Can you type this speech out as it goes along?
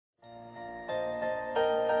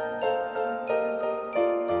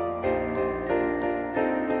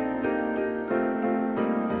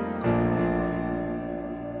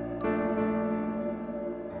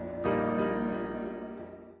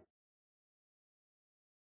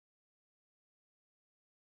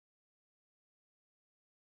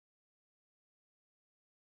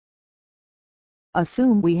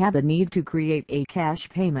assume we have the need to create a cash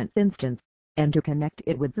payment instance, and to connect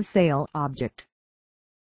it with the sale object.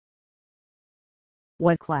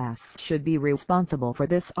 What class should be responsible for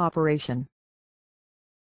this operation?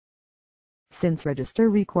 Since register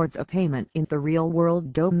records a payment in the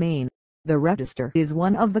real-world domain, the register is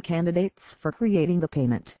one of the candidates for creating the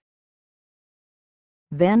payment.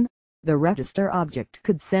 Then, the register object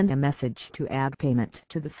could send a message to add payment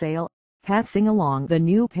to the sale, passing along the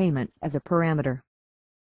new payment as a parameter.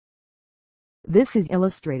 This is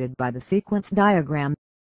illustrated by the sequence diagram.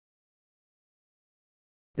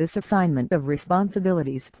 This assignment of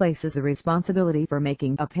responsibilities places the responsibility for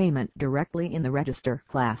making a payment directly in the register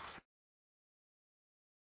class.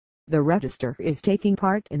 The register is taking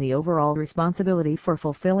part in the overall responsibility for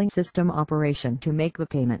fulfilling system operation to make the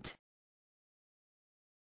payment.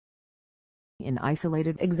 In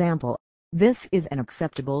isolated example, this is an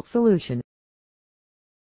acceptable solution.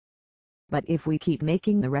 But if we keep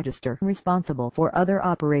making the register responsible for other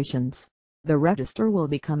operations, the register will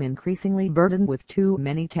become increasingly burdened with too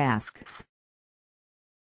many tasks.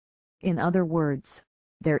 In other words,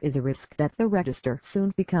 there is a risk that the register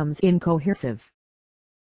soon becomes incohesive.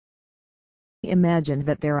 Imagine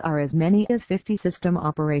that there are as many as 50 system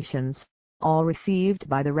operations, all received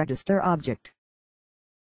by the register object.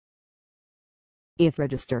 If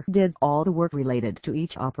register did all the work related to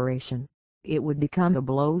each operation, it would become a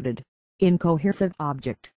bloated, incohesive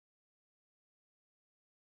object.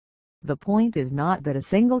 The point is not that a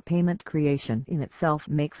single payment creation in itself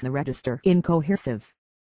makes the register incohesive,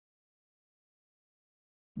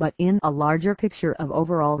 but in a larger picture of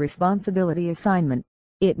overall responsibility assignment,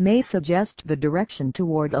 it may suggest the direction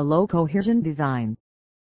toward a low cohesion design.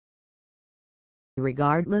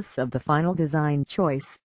 Regardless of the final design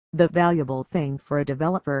choice, the valuable thing for a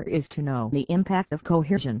developer is to know the impact of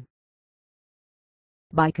cohesion.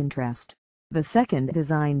 By contrast, the second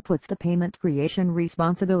design puts the payment creation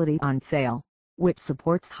responsibility on sale, which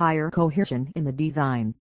supports higher cohesion in the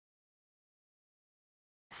design.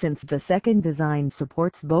 Since the second design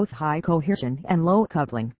supports both high cohesion and low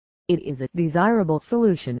coupling, it is a desirable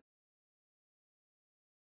solution.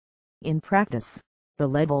 In practice, the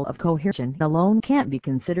level of cohesion alone can't be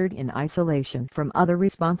considered in isolation from other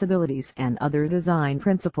responsibilities and other design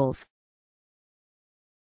principles.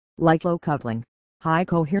 Like low coupling, high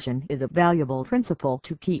cohesion is a valuable principle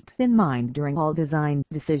to keep in mind during all design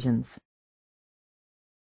decisions.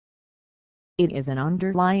 It is an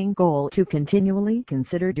underlying goal to continually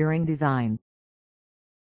consider during design.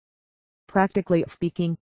 Practically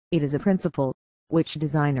speaking, it is a principle which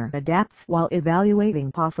designer adapts while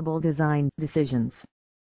evaluating possible design decisions.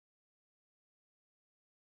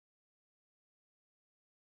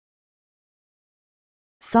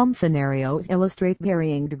 Some scenarios illustrate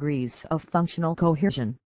varying degrees of functional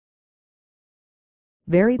cohesion.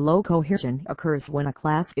 Very low cohesion occurs when a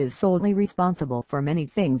class is solely responsible for many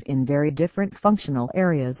things in very different functional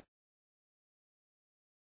areas.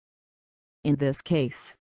 In this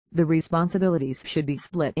case, the responsibilities should be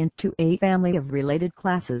split into a family of related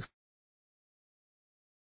classes.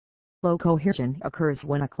 Low cohesion occurs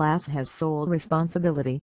when a class has sole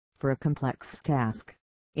responsibility for a complex task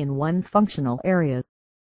in one functional area.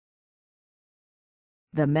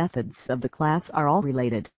 The methods of the class are all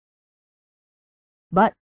related,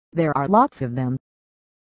 but there are lots of them,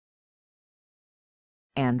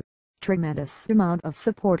 and tremendous amount of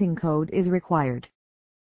supporting code is required.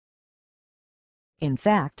 In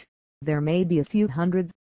fact, there may be a few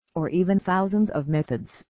hundreds, or even thousands of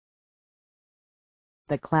methods.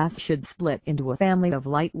 The class should split into a family of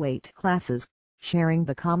lightweight classes, sharing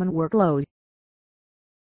the common workload.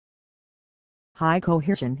 High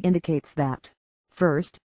cohesion indicates that,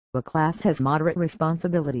 first, a class has moderate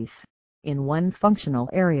responsibilities in one functional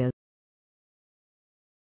area.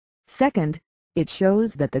 Second, it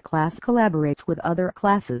shows that the class collaborates with other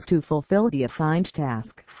classes to fulfill the assigned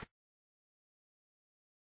tasks.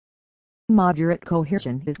 Moderate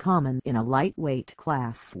cohesion is common in a lightweight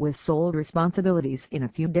class with sole responsibilities in a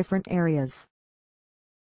few different areas.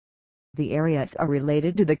 The areas are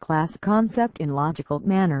related to the class concept in logical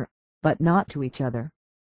manner, but not to each other.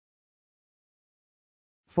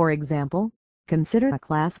 For example, consider a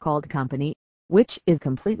class called Company, which is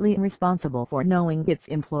completely responsible for knowing its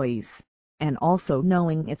employees, and also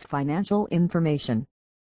knowing its financial information.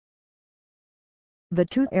 The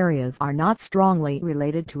two areas are not strongly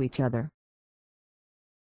related to each other.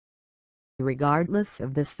 Regardless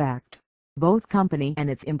of this fact, both company and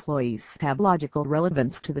its employees have logical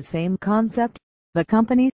relevance to the same concept, the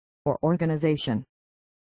company, or organization.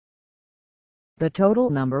 The total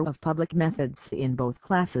number of public methods in both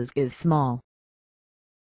classes is small.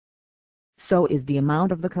 so is the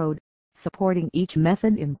amount of the code supporting each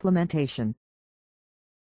method implementation.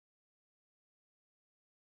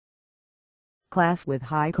 Class with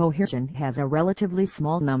high cohesion has a relatively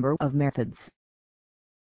small number of methods.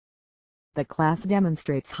 The class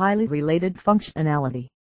demonstrates highly related functionality,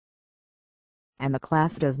 and the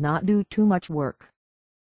class does not do too much work.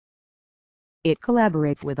 It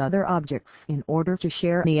collaborates with other objects in order to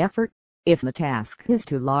share the effort, if the task is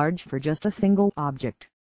too large for just a single object.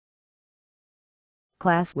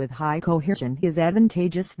 Class with high cohesion is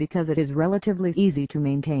advantageous because it is relatively easy to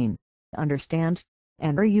maintain, understand,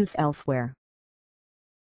 and reuse elsewhere.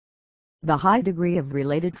 The high degree of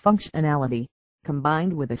related functionality,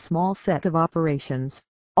 combined with a small set of operations,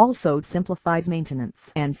 also simplifies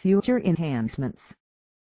maintenance and future enhancements.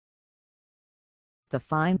 The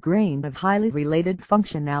fine grain of highly related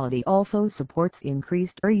functionality also supports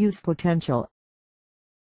increased reuse potential.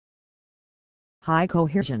 High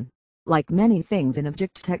cohesion, like many things in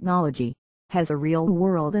object technology, has a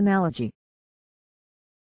real-world analogy.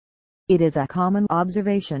 It is a common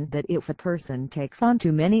observation that if a person takes on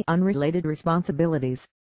too many unrelated responsibilities,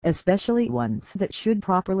 especially ones that should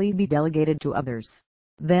properly be delegated to others,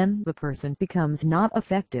 then the person becomes not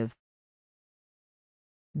effective.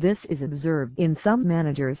 This is observed in some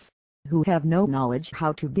managers, who have no knowledge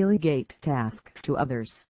how to delegate tasks to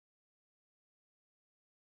others.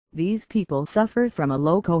 These people suffer from a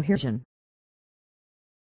low cohesion.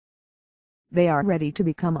 They are ready to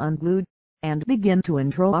become unglued, and begin to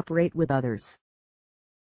interoperate with others.